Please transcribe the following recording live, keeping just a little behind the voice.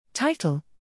Title: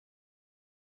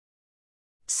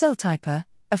 CelltypeR,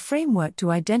 a framework to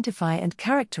identify and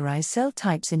characterize cell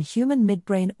types in human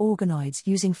midbrain organoids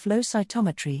using flow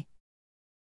cytometry.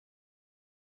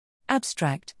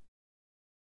 Abstract: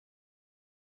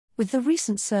 With the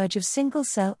recent surge of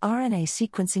single-cell RNA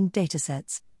sequencing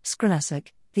datasets,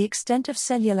 the extent of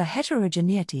cellular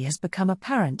heterogeneity has become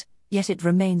apparent, yet it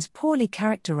remains poorly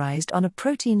characterized on a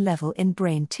protein level in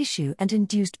brain tissue and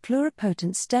induced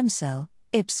pluripotent stem cell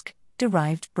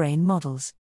 (iPSC)-derived brain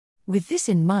models. With this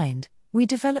in mind, we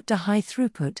developed a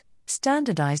high-throughput,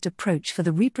 standardized approach for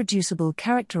the reproducible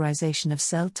characterization of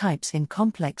cell types in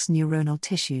complex neuronal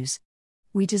tissues.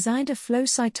 We designed a flow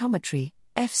cytometry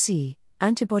 (FC)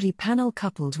 antibody panel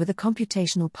coupled with a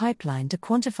computational pipeline to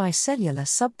quantify cellular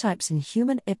subtypes in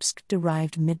human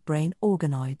iPSC-derived midbrain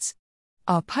organoids.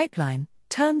 Our pipeline,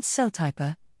 termed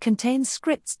CelltypeR, contains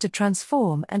scripts to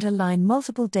transform and align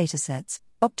multiple datasets,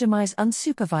 optimize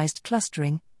unsupervised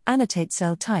clustering, annotate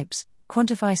cell types,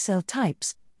 quantify cell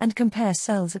types, and compare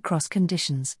cells across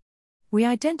conditions. We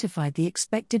identified the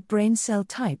expected brain cell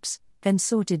types, then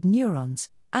sorted neurons,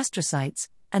 astrocytes,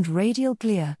 and radial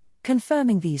glia,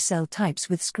 confirming these cell types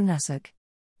with scRNA-seq.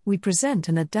 We present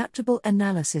an adaptable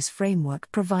analysis framework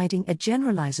providing a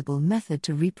generalizable method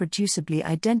to reproducibly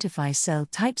identify cell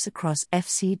types across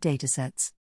FC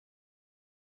datasets.